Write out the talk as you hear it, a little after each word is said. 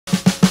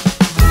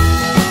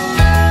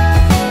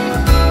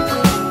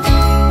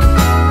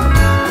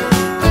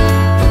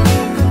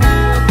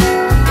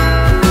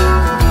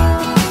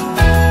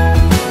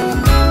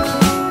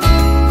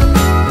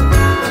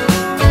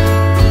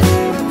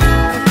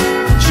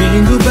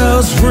Jingle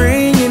bells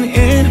ringing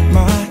in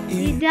my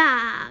ear.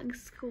 Dog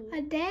school.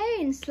 A day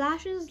in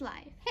Slush's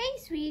life. Hey,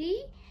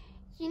 sweetie.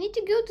 You need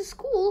to go to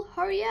school.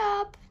 Hurry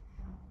up.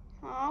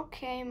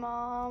 Okay,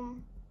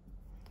 Mom.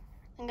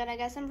 I'm gonna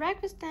get some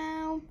breakfast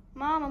now.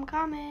 Mom, I'm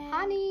coming.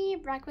 Honey,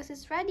 breakfast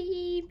is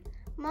ready.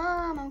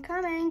 Mom, I'm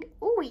coming.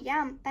 Oh,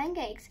 yum,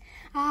 pancakes.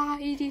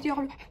 Eat.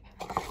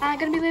 I'm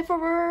gonna be late for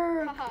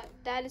work.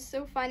 That is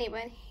so funny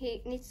when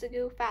he needs to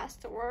go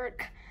fast to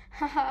work.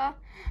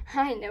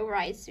 I know,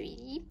 right,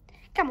 sweetie?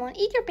 Come on,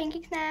 eat your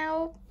pancakes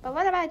now. But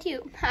what about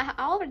you? I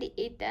already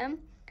ate them.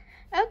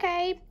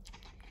 Okay.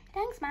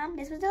 Thanks, Mom.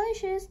 This was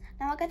delicious.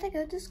 Now I gotta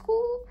go to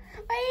school.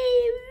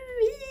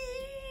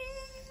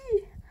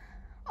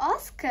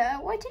 Oscar,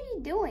 what are you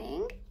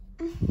doing?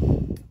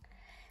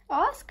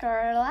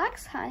 Oscar,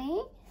 relax,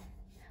 honey.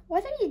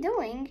 What are you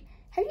doing?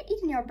 Have you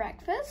eaten your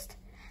breakfast?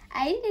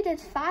 I ate it at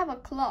 5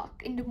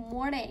 o'clock in the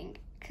morning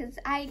because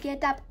I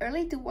get up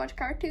early to watch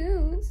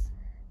cartoons.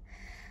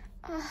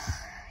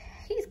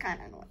 He's kind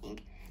of annoying.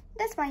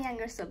 That's my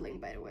younger sibling,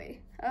 by the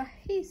way.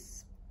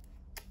 He's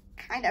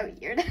kind of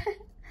weird.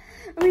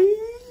 That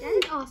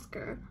is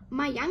Oscar,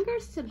 my younger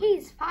sibling.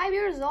 He's 5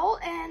 years old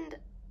and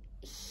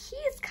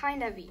he's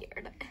kind of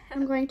weird.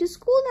 I'm going to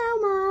school now,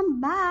 Mom.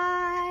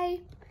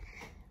 Bye.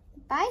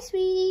 Bye,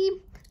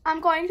 sweetie.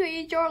 I'm going to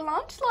eat your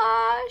lunch,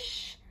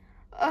 Slush.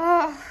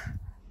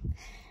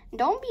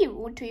 Don't be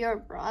rude to your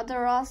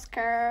brother,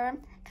 Oscar.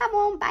 Come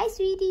on, bye,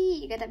 sweetie.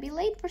 You're gonna be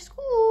late for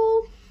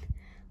school.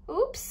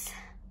 Oops.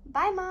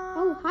 Bye, Mom.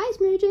 Oh, hi,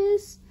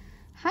 Smooches.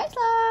 Hi,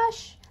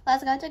 Slush.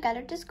 Let's go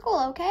together to school,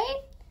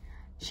 okay?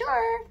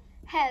 Sure.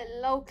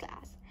 Hello,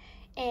 class.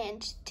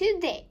 And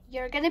today,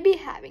 you're gonna be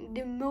having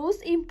the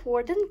most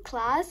important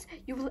class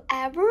you will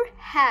ever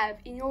have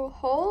in your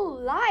whole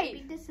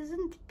life. This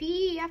isn't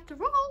PE after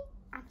all.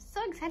 I'm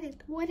so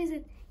excited. What is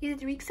it?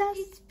 Is it recess?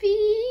 It's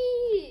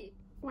PE.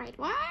 Wait,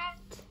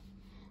 what?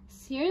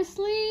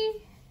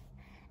 Seriously?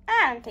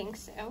 I don't think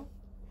so.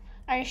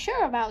 Are you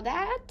sure about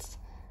that?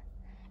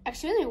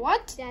 Excuse me,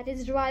 what? That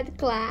is right,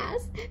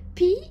 class.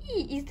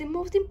 PE is the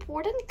most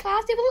important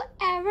class you will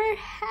ever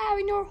have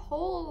in your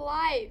whole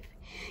life.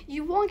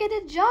 You won't get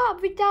a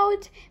job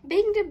without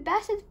being the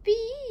best at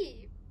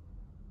PE.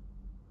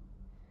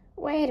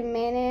 Wait a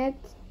minute.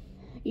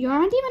 You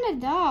aren't even a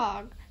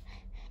dog.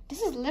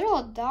 This is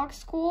literal dog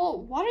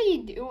school. What are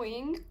you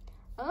doing?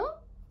 Huh?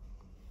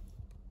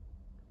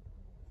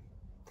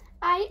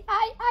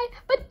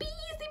 But PE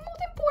is the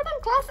most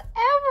important class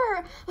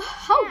ever.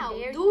 How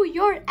dare do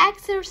your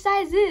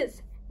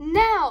exercises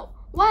now.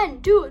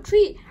 1, 2,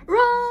 3,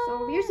 run.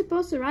 So we're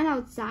supposed to run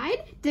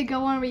outside to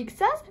go on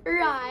recess,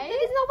 right?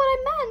 That is not what I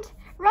meant.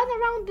 Run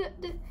around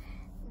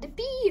the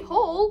PE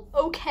hole,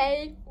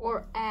 okay?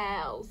 Or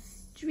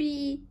else.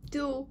 3,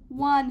 2,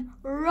 1,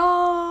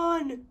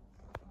 run.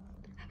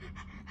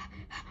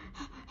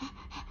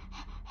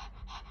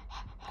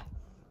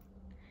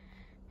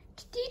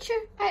 Teacher,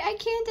 I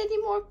can't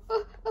anymore.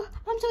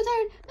 I'm so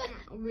tired.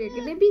 We're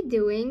gonna be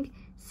doing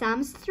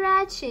some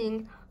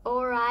stretching.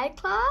 Alright,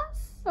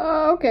 class?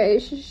 Okay,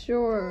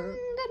 sure.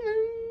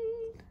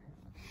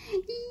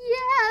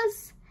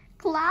 Yes!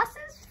 Class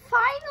is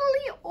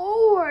finally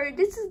over.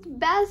 This is the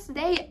best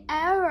day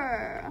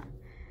ever.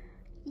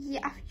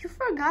 Yeah, you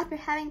forgot we're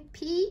having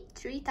PE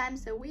 3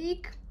 times a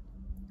week.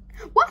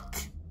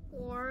 What?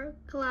 4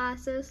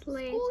 classes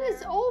later. School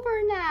is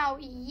over now.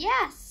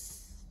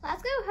 Yes!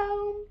 Let's go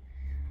home.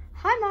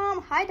 Hi,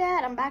 Mom. Hi,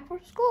 Dad. I'm back for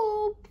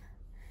school.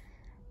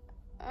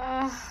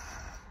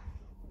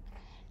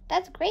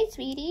 That's great,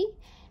 sweetie.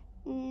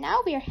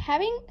 Now we're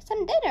having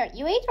some dinner.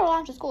 You ate your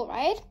lunch at school,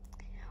 right?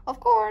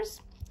 Of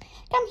course.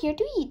 Come here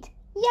to eat.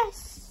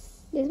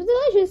 Yes. This was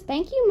delicious.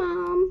 Thank you,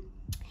 Mom.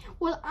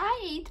 Well,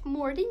 I ate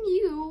more than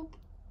you.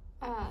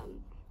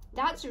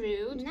 That's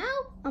rude.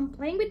 Now I'm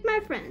playing with my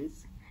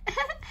friends.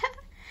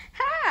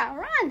 Ha!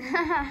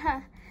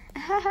 Run!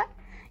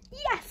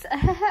 Yes.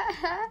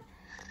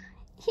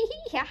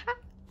 Yeah.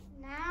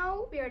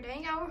 Now we are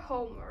doing our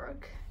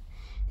homework.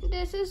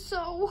 This is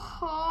so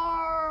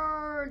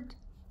hard.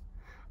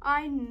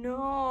 I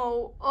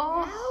know.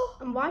 Oh, now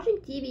I'm watching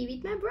TV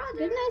with my brother.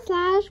 Good night,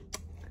 Slush.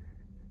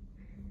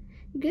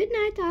 Good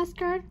night,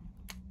 Oscar.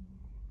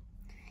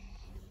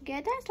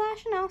 Good night,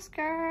 Slush and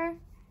Oscar.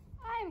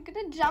 I'm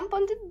gonna jump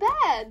onto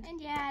bed. And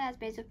yeah, that's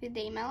basically the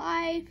day in my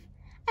life.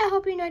 I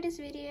hope you enjoyed this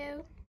video.